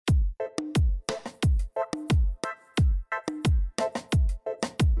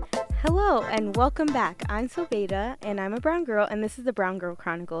Hello and welcome back. I'm Sobeida and I'm a brown girl, and this is the Brown Girl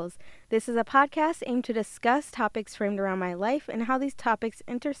Chronicles. This is a podcast aimed to discuss topics framed around my life and how these topics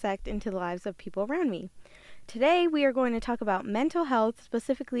intersect into the lives of people around me. Today we are going to talk about mental health,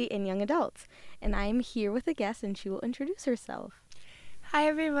 specifically in young adults, and I am here with a guest and she will introduce herself. Hi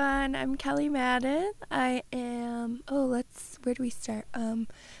everyone, I'm Kelly Madden. I am, where do we start?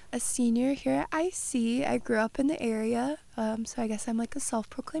 A senior here at IC. I grew up in the area, so I guess I'm like a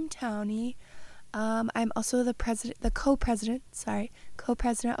self-proclaimed townie. I'm also co-president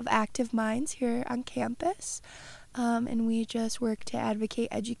of Active Minds here on campus, and we just work to advocate,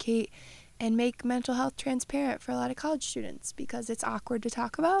 educate, and make mental health transparent for a lot of college students because it's awkward to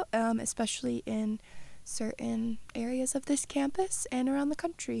talk about, especially in certain areas of this campus and around the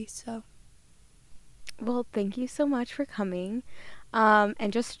country. Well, thank you so much for coming.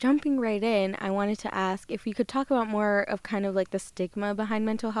 And just jumping right in, I wanted to ask if we could talk about more of kind of like the stigma behind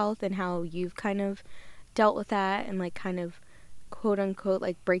mental health and how you've kind of dealt with that and like kind of quote unquote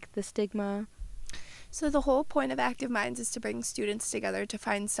like break the stigma. So the whole point of Active Minds is to bring students together to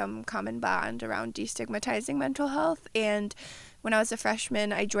find some common bond around destigmatizing mental health. And when I was a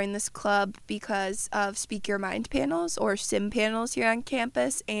freshman, I joined this club because of Speak Your Mind panels, or SIM panels, here on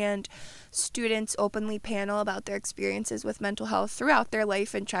campus, and students openly panel about their experiences with mental health throughout their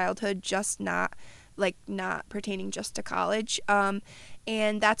life and childhood, just not pertaining just to college.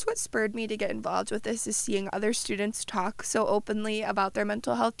 And that's what spurred me to get involved with this, is seeing other students talk so openly about their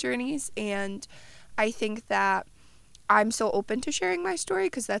mental health journeys. And I think that I'm so open to sharing my story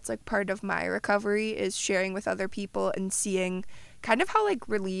because that's like part of my recovery, is sharing with other people and seeing kind of how like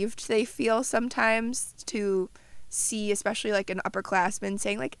relieved they feel sometimes to see, especially like an upperclassman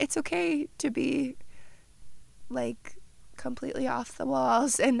saying like it's okay to be like completely off the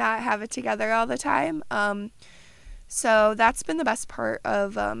walls and not have it together all the time. So that's been the best part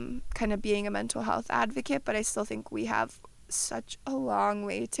of kind of being a mental health advocate, but I still think we have such a long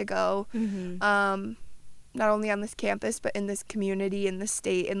way to go. Mm-hmm. Not only on this campus, but in this community, in the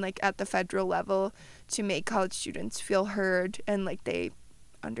state, and like at the federal level, to make college students feel heard and like they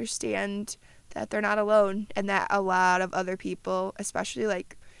understand that they're not alone, and that a lot of other people, especially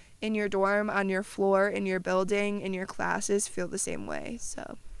like in your dorm, on your floor, in your building, in your classes, feel the same way.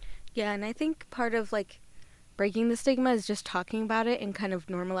 So Yeah, and I think part of like breaking the stigma is just talking about it and kind of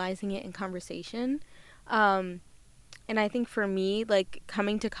normalizing it in conversation. And I think for me, like,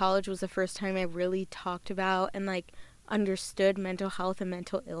 coming to college was the first time I really talked about and, like, understood mental health and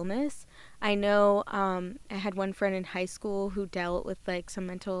mental illness. I know I had one friend in high school who dealt with, like, some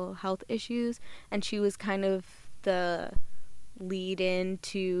mental health issues, and she was kind of the lead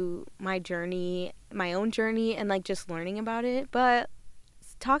into my journey, my own journey, and, like, just learning about it. But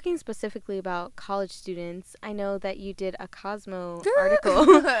talking specifically about college students, I know that you did a Cosmo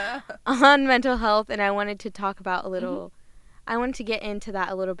article on mental health, and I wanted to talk about I wanted to get into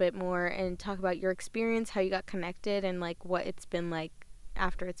that a little bit more and talk about your experience, how you got connected, and like what it's been like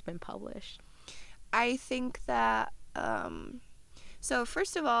after it's been published. I think that, so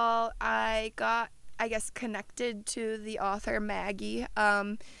first of all, I got, I guess, connected to the author Maggie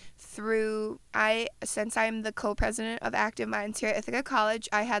since I'm the co-president of Active Minds here at Ithaca College,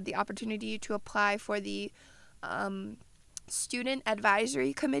 I had the opportunity to apply for the Student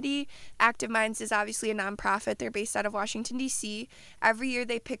Advisory Committee. Active Minds is obviously a nonprofit. They're based out of Washington, D.C. Every year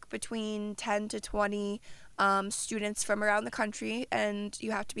they pick between 10 to 20 students from around the country, and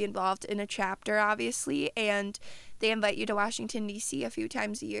you have to be involved in a chapter, obviously, and they invite you to Washington, D.C. a few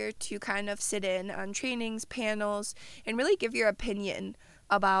times a year to kind of sit in on trainings, panels, and really give your opinion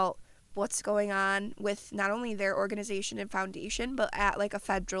about what's going on with not only their organization and foundation, but at like a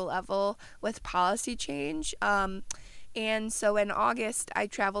federal level with policy change. And so in August, I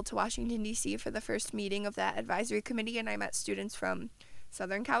traveled to Washington, D.C. for the first meeting of that advisory committee, and I met students from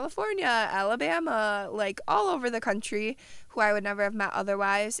Southern California, Alabama, like all over the country who I would never have met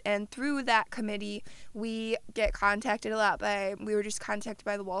otherwise. And through that committee, we get contacted a lot we were just contacted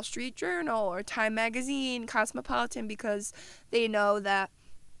by the Wall Street Journal or Time Magazine, Cosmopolitan, because they know that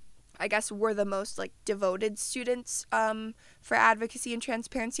I guess we're the most like devoted students for advocacy and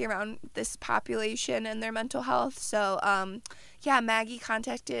transparency around this population and their mental health. So Maggie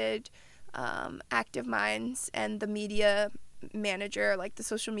contacted Active Minds, and the media manager, like the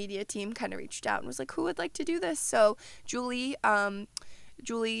social media team, kind of reached out and was like, who would like to do this? So Julie, I'm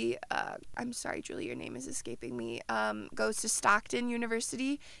sorry, Julie, your name is escaping me, goes to Stockton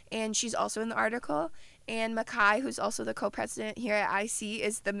University, and she's also in the article. And Makai, who's also the co-president here at IC,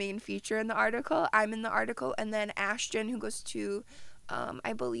 is the main feature in the article. I'm in the article. And then Ashton, who goes to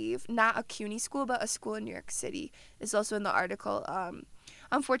I believe, not a CUNY school, but a school in New York City, is also in the article.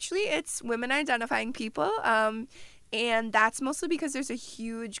 Unfortunately, it's women identifying people. And that's mostly because there's a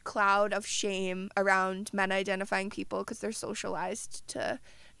huge cloud of shame around men identifying people because they're socialized to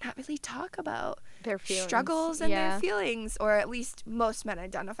not really talk about their feelings. Struggles and their feelings, or at least most men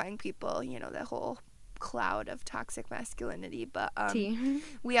identifying people, you know, the whole cloud of toxic masculinity. But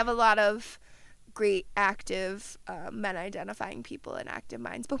we have a lot of great active men identifying people and active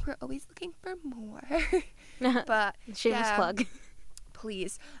minds, but we're always looking for more. But shameless plug.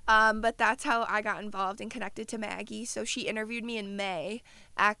 Please. But that's how I got involved and connected to Maggie. So she interviewed me in May,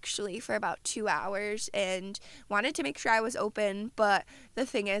 actually, for about 2 hours and wanted to make sure I was open. But the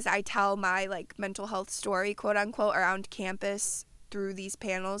thing is, I tell my, like, mental health story, quote unquote, around campus through these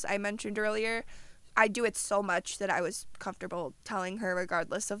panels I mentioned earlier. I do it so much that I was comfortable telling her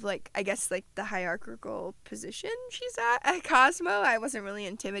regardless of, like, I guess, like, the hierarchical position she's at Cosmo. I wasn't really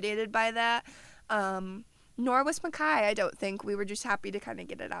intimidated by that. Nor was Makai, I don't think. We were just happy to kind of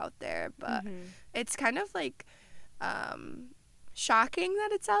get it out there. But it's kind of, like, shocking that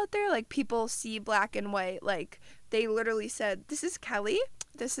it's out there. Like, people see black and white. Like, they literally said, this is Kelly,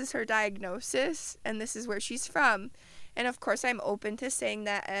 this is her diagnosis, and this is where she's from. And, of course, I'm open to saying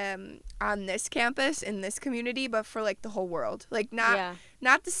that on this campus, in this community, but for, like, the whole world. Like, not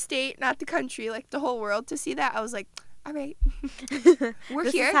the state, not the country, like, the whole world. To see that, I was like, all right, we're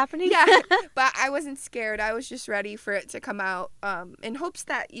this here. Is happening? Yeah, but I wasn't scared. I was just ready for it to come out in hopes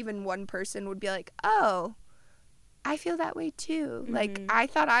that even one person would be like, oh, I feel that way too. Like, I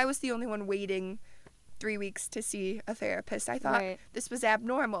thought I was the only one waiting 3 weeks to see a therapist. I thought this was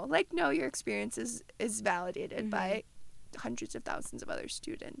abnormal. Like, no, your experience is validated by hundreds of thousands of other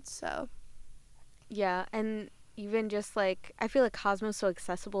students. So, yeah, and even just, like, I feel like Cosmo's so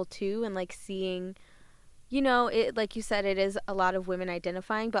accessible too, and, like, seeing... You know, it, like you said, it is a lot of women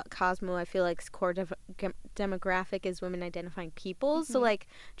identifying, but Cosmo, I feel like, core demographic is women identifying people. So, like,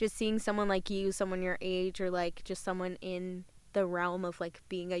 just seeing someone like you, someone your age, or, like, just someone in the realm of, like,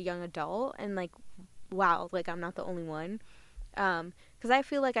 being a young adult, and, like, wow, like, I'm not the only one. Because I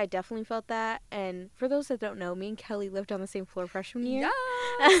feel like I definitely felt that. And for those that don't know, me and Kelly lived on the same floor freshman year.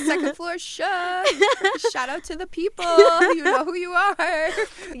 Yeah, second floor shook. Shout out to the people. You know who you are.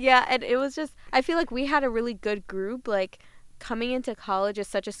 Yeah, and it was just, I feel like we had a really good group. Like, coming into college is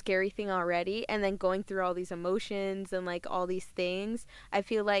such a scary thing already, and then going through all these emotions and, like, all these things, I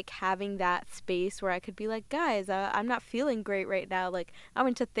feel like having that space where I could be like, guys, I'm not feeling great right now, like, I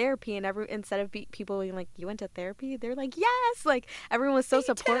went to therapy, and instead of people being like, you went to therapy, they're like, yes, like, everyone was so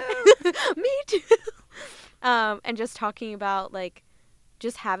supportive. Me too. And just talking about, like,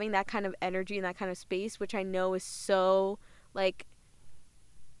 just having that kind of energy and that kind of space, which I know is so, like,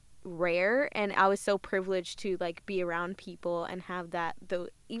 rare, and I was so privileged to, like, be around people and have that, though,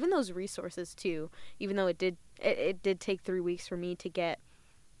 even those resources too, even though it did take 3 weeks for me to get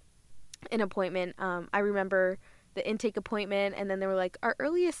an appointment. I remember the intake appointment, and then they were like, our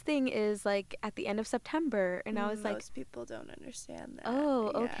earliest thing is, like, at the end of September, and I was like, most people don't understand that.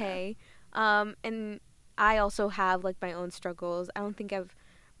 Oh, yeah. Okay. And I also have, like, my own struggles. I don't think I've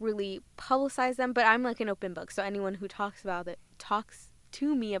really publicized them, but I'm, like, an open book, so anyone who talks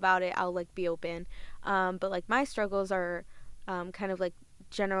to me about it, I'll, like, be open. But, like, my struggles are kind of, like,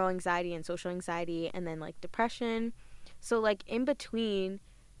 general anxiety and social anxiety, and then, like, depression. So, like, in between,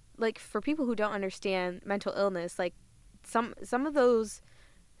 like, for people who don't understand mental illness, like, some of those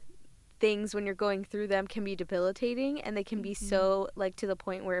things, when you're going through them, can be debilitating, and they can be so, like, to the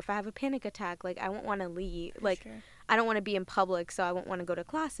point where if I have a panic attack, like, I won't want to leave. Like, sure. I don't want to be in public, so I won't want to go to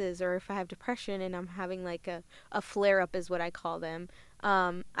classes. Or if I have depression and I'm having, like, a flare-up is what I call them,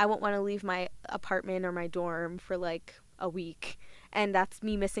 I won't want to leave my apartment or my dorm for, like, a week. And that's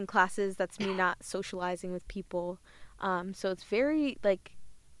me missing classes. That's me not socializing with people. So it's very, like,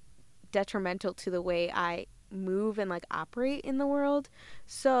 detrimental to the way I move and, like, operate in the world.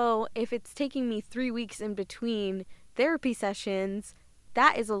 So if it's taking me 3 weeks in between therapy sessions,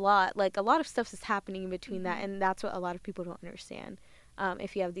 that is a lot. Like, a lot of stuff is happening in between that, and that's what a lot of people don't understand.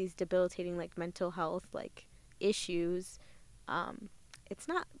 If you have these debilitating, like, mental health, like, issues, it's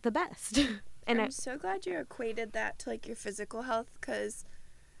not the best. And I'm so glad you equated that to, like, your physical health, because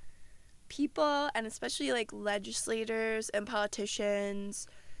people, and especially, like, legislators and politicians,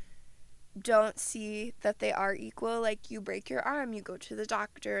 don't see that they are equal. Like, you break your arm, you go to the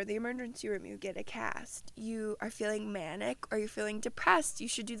doctor, the emergency room, you get a cast. You are feeling manic or you're feeling depressed, you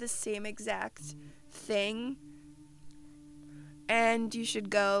should do the same exact thing. And you should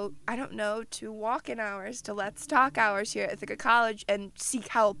go, I don't know, to walk-in hours, to Let's Talk hours here at Ithaca College, and seek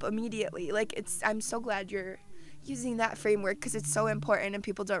help immediately. Like, I'm so glad you're using that framework, because it's so important, and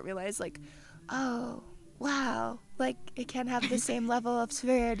people don't realize, like, oh, wow, like it can have the same level of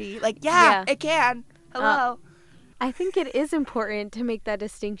severity. Like, Yeah. it can. Hello. I think it is important to make that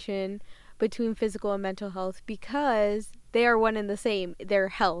distinction between physical and mental health because they are one and the same. They're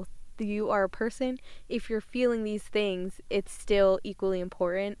health. You are a person. If you're feeling these things, it's still equally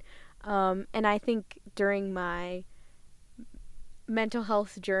important. And I think during my mental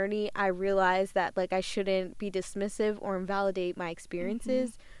health journey, I realized that like I shouldn't be dismissive or invalidate my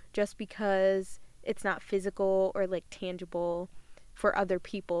experiences just because it's not physical or like tangible for other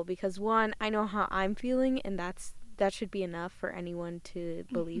people, because one, I know how I'm feeling, and that should be enough for anyone to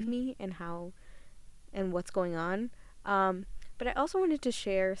believe me and how and what's going on. But I also wanted to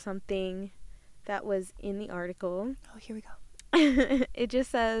share something that was in the article. Oh, here we go. It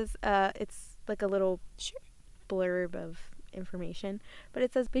just says it's like a little blurb of information, but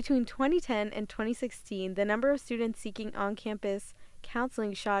it says between 2010 and 2016 the number of students seeking on-campus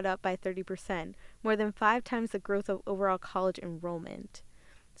counseling shot up by 30%, more than 5 times the growth of overall college enrollment.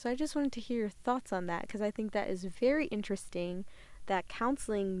 So I just wanted to hear your thoughts on that, because I think that is very interesting that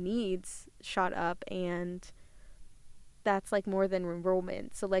counseling needs shot up, and that's like more than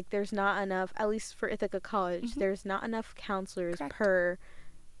enrollment. So like there's not enough, at least for Ithaca College, there's not enough counselors per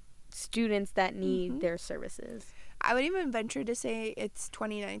students that need their services. I would even venture to say it's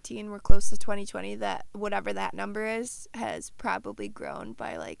 2019. We're close to 2020. That whatever that number is has probably grown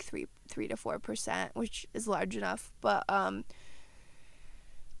by like 3 to 4%, which is large enough. But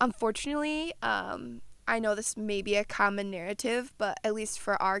unfortunately, I know this may be a common narrative, but at least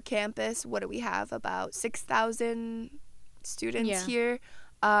for our campus, what do we have? About 6,000 students here.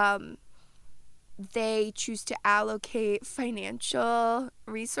 They choose to allocate financial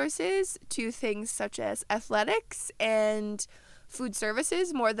resources to things such as athletics and food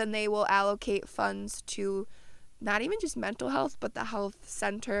services more than they will allocate funds to not even just mental health, but the health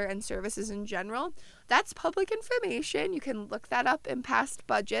center and services in general. That's public information. You can look that up in past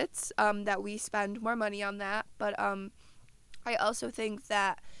budgets, that we spend more money on that. But I also think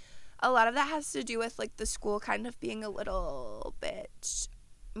that a lot of that has to do with like the school kind of being a little bit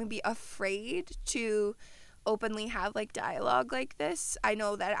maybe afraid to openly have like dialogue like this. I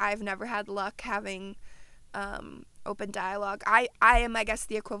know that I've never had luck having open dialogue. I am, I guess,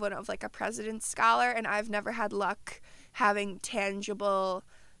 the equivalent of like a President's Scholar, and I've never had luck having tangible,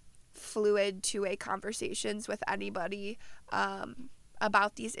 fluid two-way conversations with anybody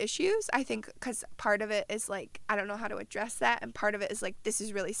about these issues. I think because part of it is like I don't know how to address that, and part of it is like this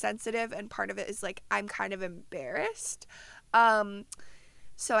is really sensitive, and part of it is like I'm kind of embarrassed.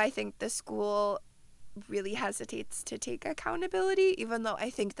 So I think the school really hesitates to take accountability, even though I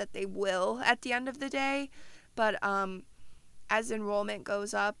think that they will at the end of the day. But as enrollment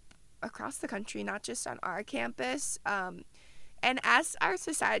goes up across the country, not just on our campus, and as our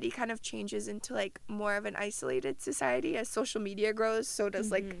society kind of changes into like more of an isolated society, as social media grows, so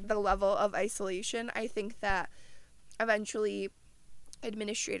does like the level of isolation. I think that eventually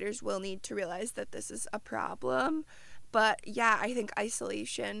administrators will need to realize that this is a problem. But yeah, I think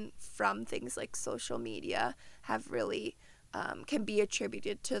isolation from things like social media have really can be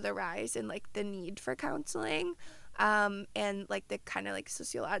attributed to the rise in like the need for counseling and like the kind of like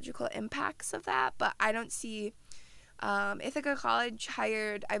sociological impacts of that. But I don't see Ithaca College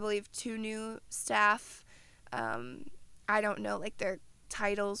hired, I believe, 2 new staff. I don't know like their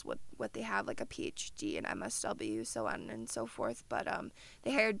titles, what they have, like a PhD and MSW, so on and so forth. But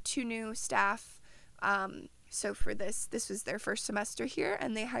they hired 2 new staff. So for this was their first semester here,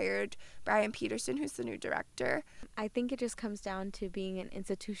 and they hired Brian Peterson, who's the new director. I think it just comes down to being an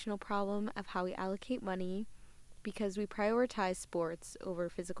institutional problem of how we allocate money, because we prioritize sports over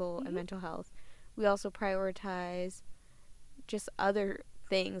physical and mental health. We also prioritize just other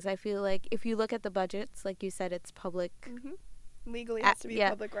things. I feel like if you look at the budgets, like you said, it's public. Legally has to be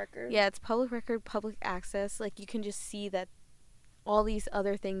public record. Yeah, it's public record, public access. Like you can just see that all these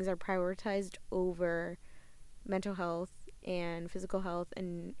other things are prioritized over mental health and physical health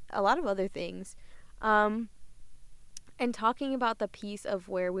and a lot of other things. And talking about the piece of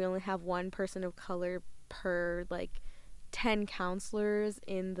where we only have 1 person of color per like 10 counselors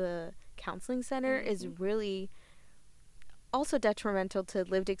in the counseling center is really also detrimental to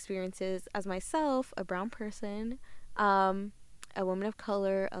lived experiences. As myself, a brown person, a woman of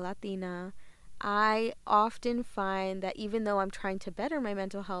color, a Latina, I often find that even though I'm trying to better my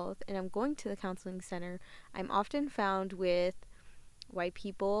mental health and I'm going to the counseling center, I'm often found with white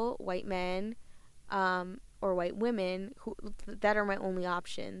people, white men, or white women that are my only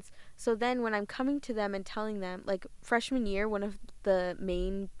options. So then when I'm coming to them and telling them, like freshman year, one of the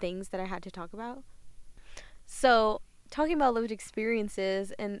main things that I had to talk about. So talking about lived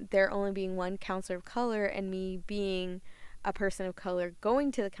experiences and there only being one counselor of color and me being a person of color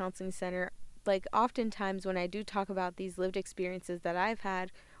going to the counseling center, like oftentimes when I do talk about these lived experiences that I've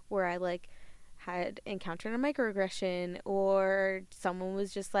had where I like had encountered a microaggression or someone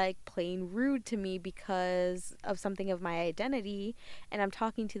was just like plain rude to me because of something of my identity, and I'm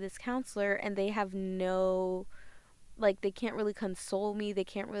talking to this counselor and they have no, like, they can't really console me, they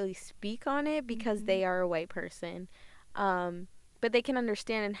can't really speak on it because they are a white person, but they can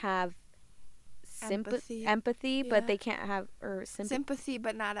understand and have empathy, but they can't have sympathy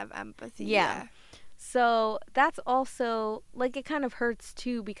but not have empathy. Yeah. So that's also, like, it kind of hurts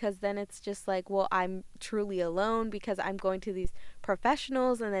too because then it's just like, well, I'm truly alone because I'm going to these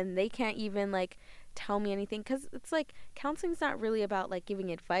professionals and then they can't even, like, tell me anything. Because it's like, counseling's not really about, like,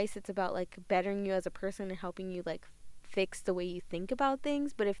 giving advice. It's about, like, bettering you as a person and helping you, like, fix the way you think about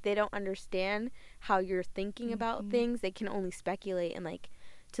things. But if they don't understand how you're thinking about things, they can only speculate and, like,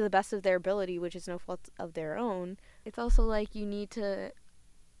 to the best of their ability, which is no fault of their own. It's also like you need to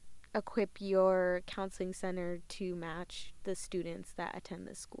equip your counseling center to match the students that attend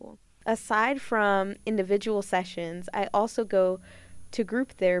this school. Aside from individual sessions, I also go to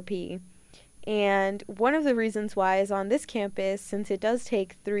group therapy. And one of the reasons why is on this campus, since it does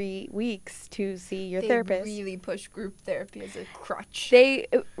take 3 weeks to see your therapist. They really push group therapy as a crutch. They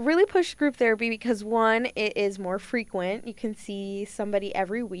really push group therapy because, one, it is more frequent. You can see somebody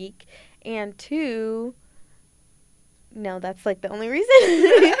every week. And two, no, that's like the only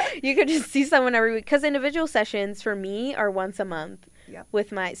reason. You could just see someone every week. Because individual sessions for me are once a month.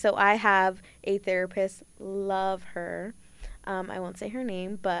 Yep. So I have a therapist, love her. I won't say her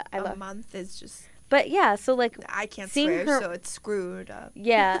name, but I love. A month is just. But yeah, so like I can't swear, so it's screwed up.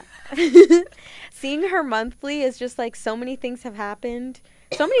 Yeah. Seeing her monthly is just like so many things have happened.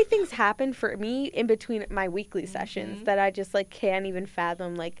 So many things happened for me in between my weekly sessions that I just like can't even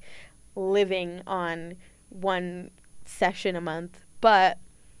fathom like living on one session a month. But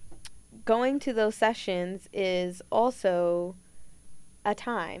going to those sessions is also a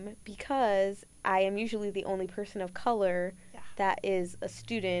time because I am usually the only person of color that is a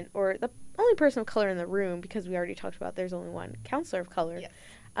student, or the only person of color in the room, because we already talked about there's only one counselor of color.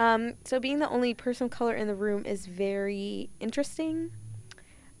 Yes. So being the only person of color in the room is very interesting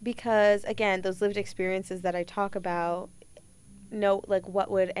because, again, those lived experiences that I talk about, like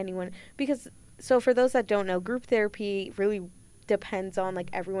what would anyone, because, so for those that don't know, group therapy really depends on like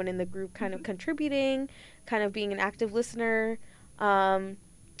everyone in the group kind of contributing, kind of being an active listener, and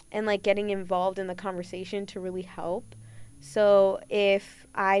like getting involved in the conversation to really help. So if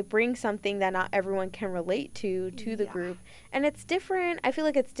I bring something that not everyone can relate to the group, and it's different, I feel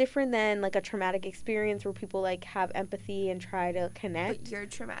like it's different than like a traumatic experience where people like have empathy and try to connect. But your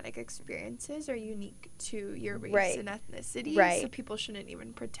traumatic experiences are unique to your race and ethnicity, so people shouldn't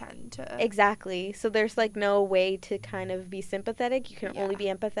even pretend to. Exactly. So there's like no way to kind of be sympathetic. You can only be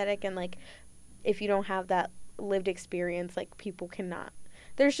empathetic, and like if you don't have that lived experience, like people cannot.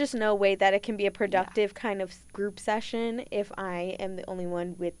 There's just no way that it can be a productive kind of group session if I am the only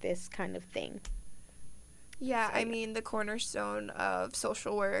one with this kind of thing. Yeah, so, I mean, the cornerstone of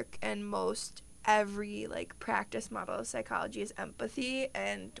social work and most every, like, practice model of psychology is empathy.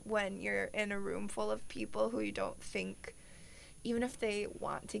 And when you're in a room full of people who you don't think, even if they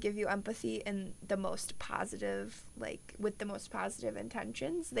want to give you empathy in the most positive, like, with the most positive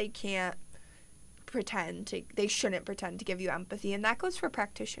intentions, they shouldn't pretend to give you empathy, and that goes for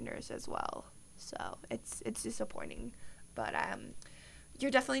practitioners as well. So it's disappointing, but you're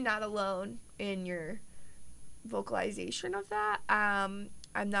definitely not alone in your vocalization of that. I'm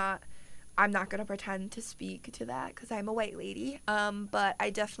not gonna pretend to speak to that because I'm a white lady, but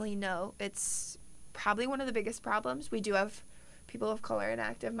I definitely know it's probably one of the biggest problems. We do have people of color in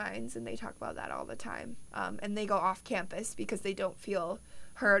active minds, and they talk about that all the time, and they go off campus because they don't feel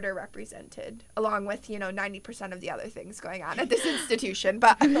heard or represented, along with 90% of the other things going on at this institution.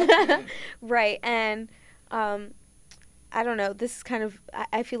 But right. And I don't know, this is kind of,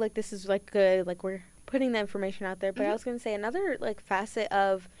 I feel like this is like good, like we're putting the information out there, but I was going to say another like facet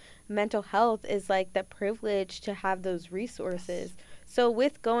of mental health is like the privilege to have those resources. So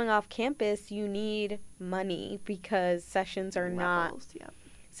with going off campus, you need money because sessions are not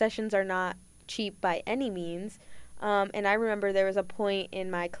cheap by any means. And I remember there was a point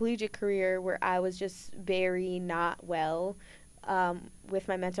in my collegiate career where I was just very not well with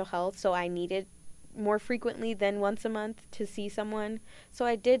my mental health, so I needed more frequently than once a month to see someone. So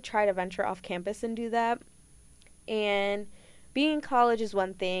I did try to venture off campus and do that. And being in college is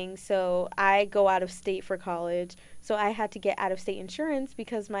one thing. So I go out of state for college. So I had to get out of state insurance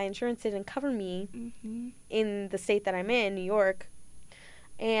because my insurance didn't cover me in the state that I'm in, New York.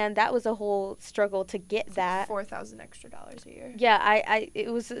 And that was a whole struggle to get It's that. Like $4,000 extra a year. Yeah,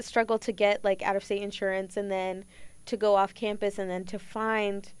 it was a struggle to get like out of state insurance and then to go off campus and then to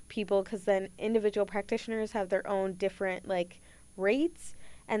find people, because then individual practitioners have their own different like rates.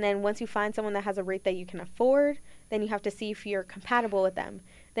 And then once you find someone that has a rate that you can afford, then you have to see if you're compatible with them.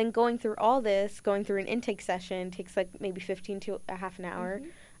 Then going through all this, going through an intake session takes like maybe 15 to a half an hour.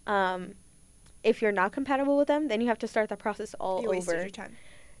 If you're not compatible with them, then you have to start the process all over. You wasted your time.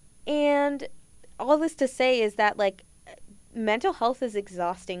 And all this to say is that like mental health is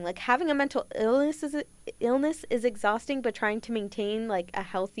exhausting. Like having a mental illness is exhausting, but trying to maintain like a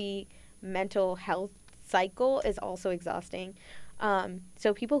healthy mental health cycle is also exhausting.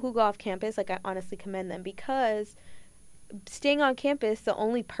 So people who go off campus, like I honestly commend them, because staying on campus, the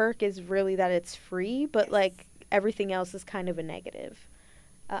only perk is really that it's free, but like everything else is kind of a negative.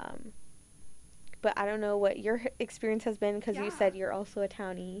 But I don't know what your experience has been, because you said you're also a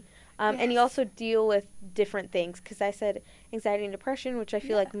townie. And you also deal with different things, because I said anxiety and depression, which I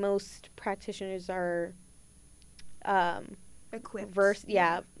feel like most practitioners are equipped.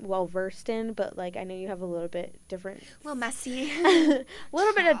 Well versed in, but like I know you have a little bit different. A little messy. A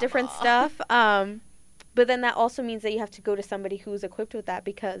little bit of different stuff. But then that also means that you have to go to somebody who's equipped with that,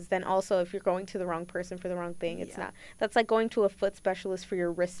 because then also if you're going to the wrong person for the wrong thing, it's not. That's like going to a foot specialist for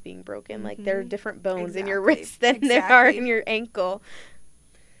your wrist being broken. Like there are different bones in your wrist than there are in your ankle.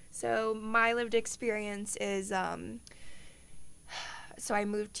 So my lived experience is, so I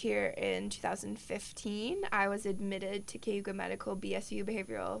moved here in 2015. I was admitted to Cayuga Medical BSU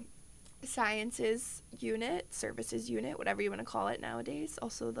Behavioral Sciences Unit, Services Unit, whatever you want to call it nowadays.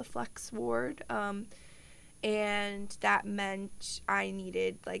 Also the Flex Ward. And that meant I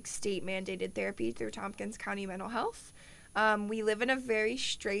needed like state mandated therapy through Tompkins County Mental Health. We live in a very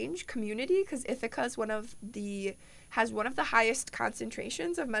strange community because Ithaca is has one of the highest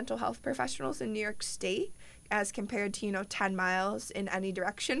concentrations of mental health professionals in New York State, as compared to 10 miles in any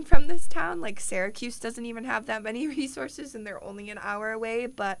direction from this town. Like Syracuse doesn't even have that many resources, and they're only an hour away.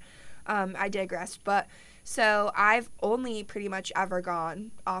 But I digress. But so I've only pretty much ever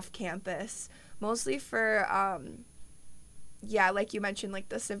gone off campus. Mostly for, like you mentioned, like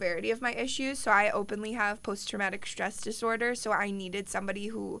the severity of my issues. So I openly have post-traumatic stress disorder. So I needed somebody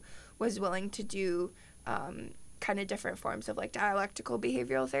who was willing to do kind of different forms of like dialectical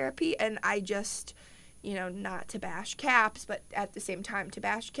behavioral therapy. And I just, not to bash CAPS, but at the same time to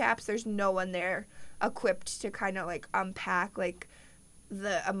bash CAPS, there's no one there equipped to kind of like unpack like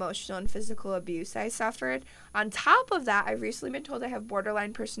the emotional and physical abuse I suffered. On top of that, I've recently been told I have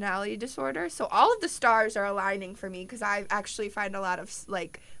borderline personality disorder. So all of the stars are aligning for me, because I actually find a lot of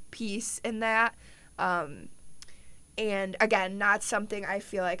like peace in that. And again, not something I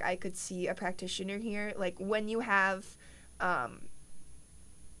feel like I could see a practitioner here. Like when you have, I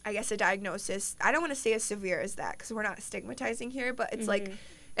guess a diagnosis, I don't want to say as severe as that, because we're not stigmatizing here, but it's like,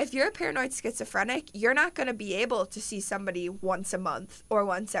 if you're a paranoid schizophrenic, you're not going to be able to see somebody once a month or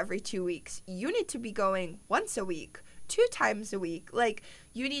once every 2 weeks. You need to be going once a week, 2 times a week. Like,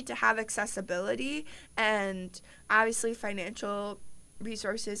 you need to have accessibility, and obviously financial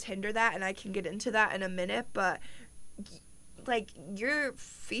resources hinder that, and I can get into that in a minute, but like, you're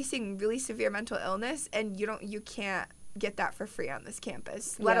facing really severe mental illness, and you can't get that for free on this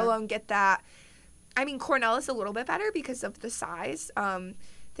campus, let alone get that. I mean, Cornell is a little bit better because of the size.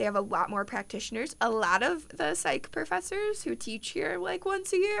 They have a lot more practitioners. A lot of the psych professors who teach here like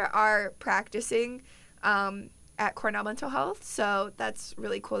once a year are practicing at Cornell Mental Health. So that's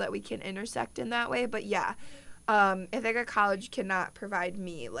really cool that we can intersect in that way. But yeah, Ithaca College cannot provide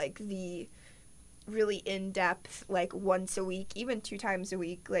me like the really in-depth, like once a week, even 2 times a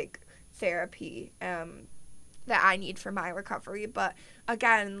week, like therapy that I need for my recovery. But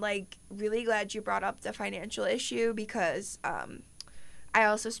again, like, really glad you brought up the financial issue, because I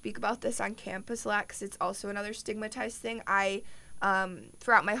also speak about this on campus a lot, because it's also another stigmatized thing. I,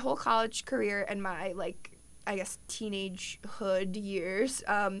 throughout my whole college career and my, like, I guess teenagehood years,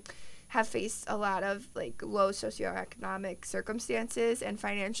 have faced a lot of, like, low socioeconomic circumstances and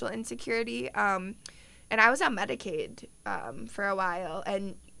financial insecurity. And I was on Medicaid for a while,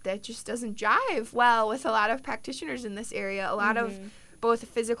 and that just doesn't jive well with a lot of practitioners in this area. A lot of both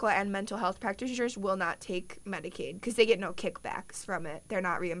physical and mental health practitioners will not take Medicaid because they get no kickbacks from it. They're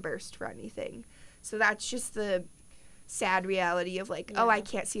not reimbursed for anything. So that's just the sad reality of like, oh, I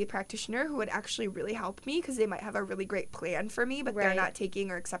can't see a practitioner who would actually really help me because they might have a really great plan for me, but they're not taking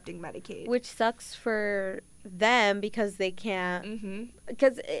or accepting Medicaid. Which sucks for them because they can't. Mm-hmm.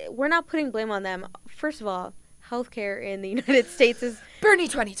 Because we're not putting blame on them. First of all, healthcare in the United States is Bernie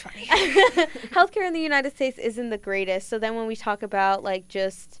 2020. healthcare in the United States isn't the greatest. So then when we talk about like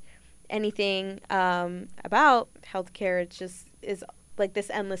just anything about healthcare, it just is like this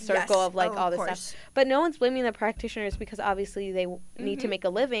endless circle of like all this stuff. But no one's blaming the practitioners because obviously they need to make a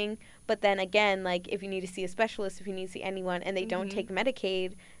living. But then again, like if you need to see a specialist, if you need to see anyone and they don't take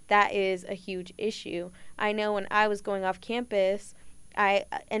Medicaid, that is a huge issue. I know when I was going off campus, I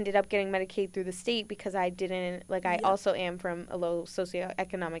ended up getting Medicaid through the state because I didn't, like, I also am from a low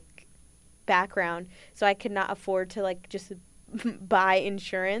socioeconomic background, so I could not afford to, like, just buy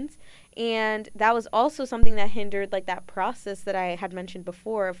insurance. And that was also something that hindered, like, that process that I had mentioned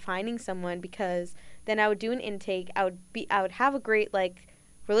before of finding someone, because then I would do an intake. I would have a great, like,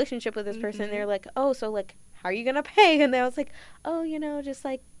 relationship with this person. They're like, oh, so, like, how are you going to pay? And then I was like, oh, you know, just,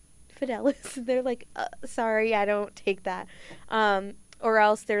 like, Fidelis. They're like, sorry, I don't take that. Or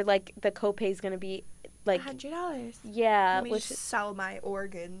else they're like, the copay is going to be like $100. Yeah. Let me just sell my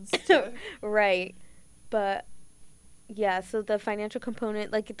organs. Right. But yeah, so the financial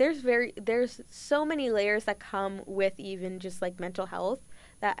component, like there's so many layers that come with even just like mental health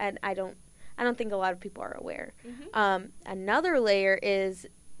that, and I don't think a lot of people are aware. Another layer is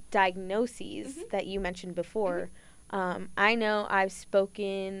diagnoses that you mentioned before. I know I've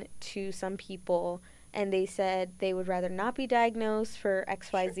spoken to some people and they said they would rather not be diagnosed for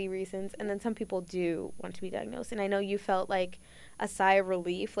XYZ reasons, and then some people do want to be diagnosed. And I know you felt like a sigh of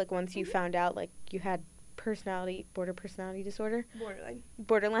relief, like once you found out like you had border personality disorder.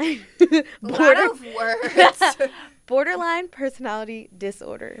 Borderline. Lot of words. Borderline personality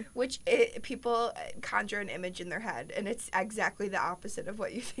disorder. Which people conjure an image in their head, and it's exactly the opposite of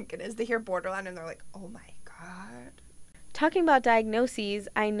what you think it is. They hear borderline and they're like, oh my God. Talking about diagnoses,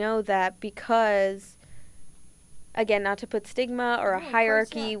 I know that because, again, not to put stigma or a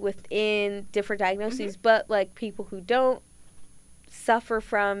hierarchy within different diagnoses, but like people who don't suffer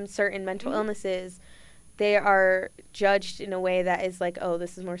from certain mental illnesses, they are judged in a way that is like, oh,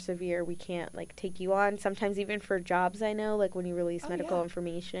 this is more severe. We can't like take you on. Sometimes even for jobs, I know, like when you release medical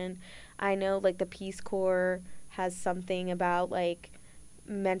information, I know like the Peace Corps has something about like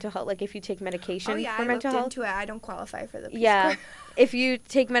mental health, like if you take medication for mental health. Into it. I don't qualify for the Peace Corps. If you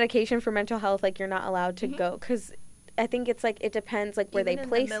take medication for mental health, like you're not allowed to go, because I think it's like it depends like where even they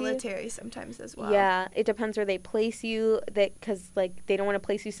place you. In the military sometimes as well. Yeah, it depends where they place you, that because like they don't want to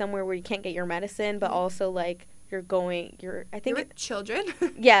place you somewhere where you can't get your medicine, but also like you're with children.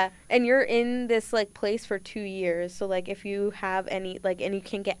 Yeah, and you're in this like place for 2 years, so like if you have any like and you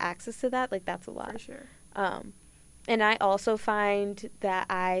can get access to that, like that's a lot. For sure. And I also find that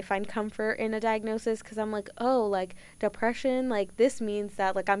I find comfort in a diagnosis because I'm like, oh, like depression, like this means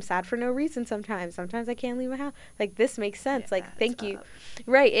that like I'm sad for no reason sometimes. Sometimes I can't leave my house. Like this makes sense. Like, thank you.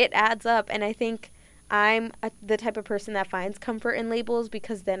 Right. It adds up. And I think I'm the type of person that finds comfort in labels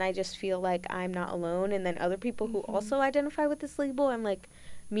because then I just feel like I'm not alone. And then other people who also identify with this label, I'm like,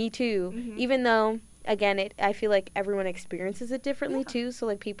 me too. Even though, again, I feel like everyone experiences it differently too. So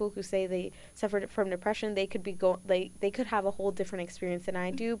like people who say they suffered from depression, they could be they could have a whole different experience than I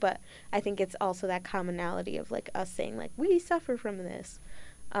do. But I think it's also that commonality of like us saying like we suffer from this.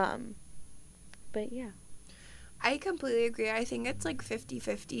 But yeah. I completely agree. I think it's like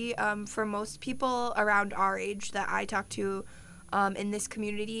 50-50 for most people around our age that I talk to in this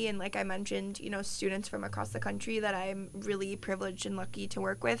community. And like I mentioned, you know, students from across the country that I'm really privileged and lucky to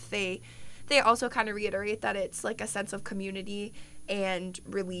work with, they also kind of reiterate that it's like a sense of community and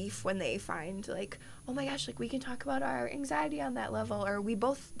relief when they find like, oh my gosh, like we can talk about our anxiety on that level, or we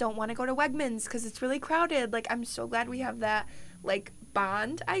both don't want to go to Wegmans because it's really crowded. Like I'm so glad we have that like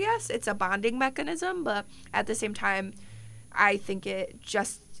bond, I guess. It's a bonding mechanism, but at the same time, I think it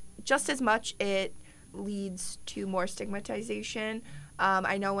just as much it leads to more stigmatization.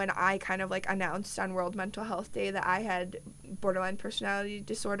 I know when I kind of like announced on World Mental Health Day that I had borderline personality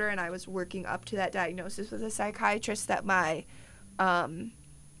disorder and I was working up to that diagnosis with a psychiatrist, that my,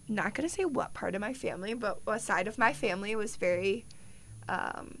 not going to say what part of my family, but a side of my family was very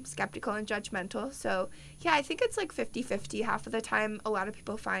skeptical and judgmental. So yeah, I think it's like 50-50. Half of the time, a lot of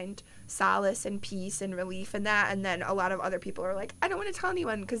people find solace and peace and relief in that, and then a lot of other people are like, I don't want to tell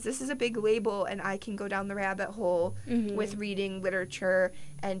anyone because this is a big label and I can go down the rabbit hole with reading literature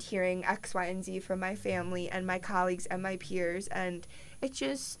and hearing X, Y, and Z from my family and my colleagues and my peers, and it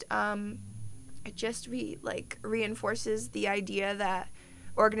just reinforces the idea that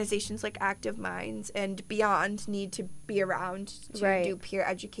organizations like Active Minds and beyond need to be around to do peer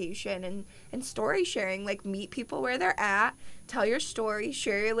education and story sharing. Like, meet people where they're at, tell your story,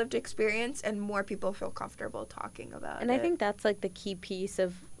 share your lived experience, and more people feel comfortable talking about it. And I think that's, like, the key piece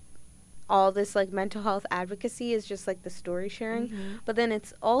of all this, like, mental health advocacy is just, like, the story sharing. But then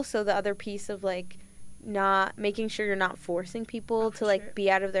it's also the other piece of, like, not making sure you're not forcing people to, like, be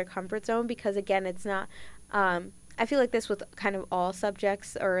out of their comfort zone, because, again, it's not I feel like this with kind of all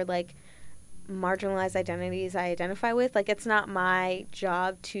subjects or, like, marginalized identities I identify with. Like, it's not my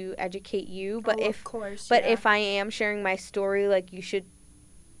job to educate you, but if I am sharing my story, like, you should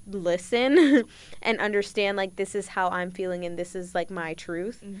listen and understand, like, this is how I'm feeling and this is, like, my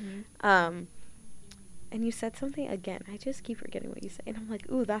truth. And you said something again. I just keep forgetting what you say, and I'm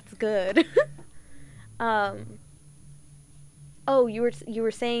like, ooh, that's good. Oh, you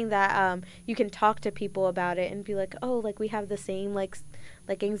were saying that you can talk to people about it and be like, oh, like, we have the same, like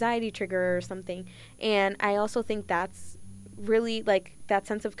anxiety trigger or something. And I also think that's really, like, that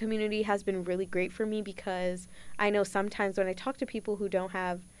sense of community has been really great for me, because I know sometimes when I talk to people who don't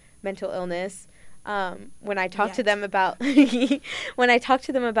have mental illness, when I talk to them about when I talk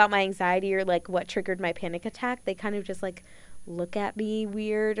to them about my anxiety or, like, what triggered my panic attack, they kind of just, like, look at me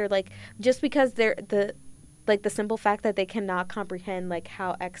weird, or, like, just because they're the simple fact that they cannot comprehend, like,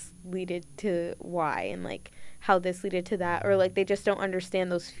 how X leaded to Y and, like, how this leaded to that, or, like, they just don't understand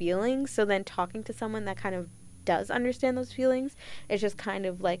those feelings. So then talking to someone that kind of does understand those feelings is just kind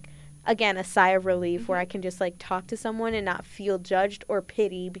of, like, again, a sigh of relief where I can just, like, talk to someone and not feel judged or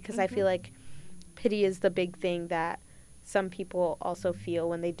pity, because I feel like pity is the big thing that some people also feel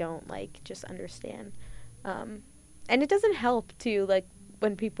when they don't, like, just understand. And it doesn't help, too, like,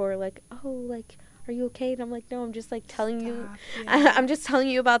 when people are like, oh, like, are you okay? And I'm like, no, I'm just, like, telling you. I'm just telling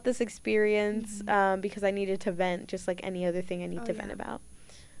you about this experience because I needed to vent, just like any other thing I need to vent about.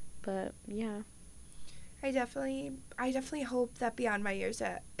 But, yeah. I definitely hope that beyond my years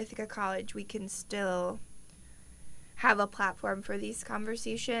at Ithaca College, we can still have a platform for these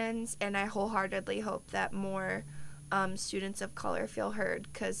conversations, and I wholeheartedly hope that more students of color feel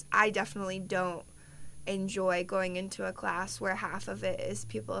heard, because I definitely don't enjoy going into a class where half of it is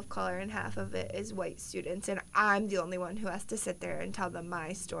people of color and half of it is white students, and I'm the only one who has to sit there and tell them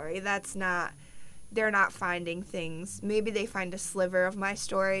my story. They're not finding things. Maybe they find a sliver of my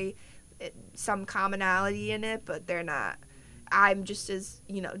story, some commonality in it, but they're not. I'm just as,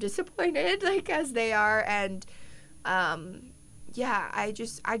 disappointed, like, as they are. And I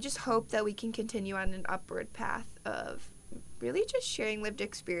just hope that we can continue on an upward path of really just sharing lived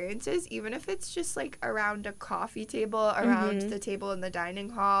experiences, even if it's just, like, around a coffee table, around the table in the dining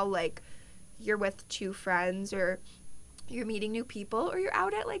hall, like, you're with two friends, or you're meeting new people, or you're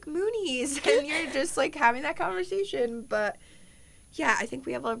out at, like, Mooney's and you're just, like, having that conversation. But yeah, I think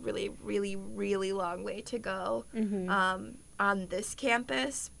we have a really, really, really long way to go on this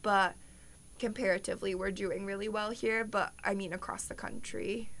campus, but comparatively we're doing really well here, but I mean across the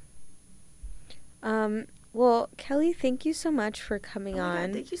country. Well, Kelly, thank you so much for coming on.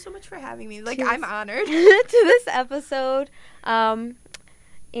 God, thank you so much for having me. Like, I'm honored. To this episode.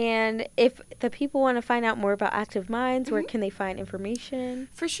 And if the people want to find out more about Active Minds, where can they find information?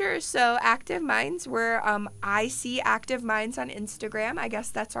 For sure. So Active Minds, I see Active Minds on Instagram. I guess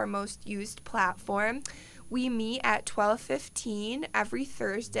that's our most used platform. We meet at 12:15 every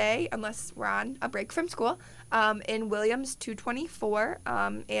Thursday, unless we're on a break from school, in Williams 224.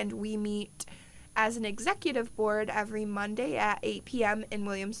 And we meet as an executive board every Monday at 8 p.m. in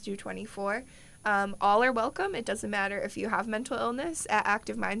Williams 224. All are welcome. It doesn't matter if you have mental illness. At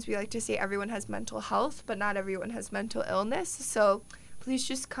Active Minds, we like to say everyone has mental health, but not everyone has mental illness. So please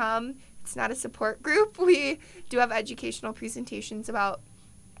just come. It's not a support group. We do have educational presentations about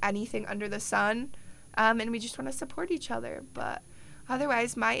anything under the sun, and we just want to support each other. But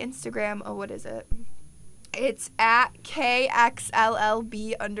otherwise, my Instagram, what is it? It's at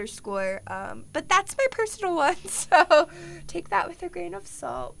KXLLB_. But that's my personal one, so take that with a grain of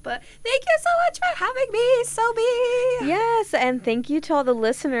salt. But thank you so much for having me, Sobe. Yes, and thank you to all the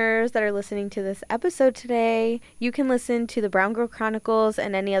listeners that are listening to this episode today. You can listen to the Brown Girl Chronicles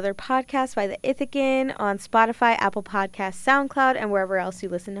and any other podcast by the Ithacan on Spotify, Apple Podcasts, SoundCloud, and wherever else you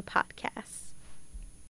listen to podcasts.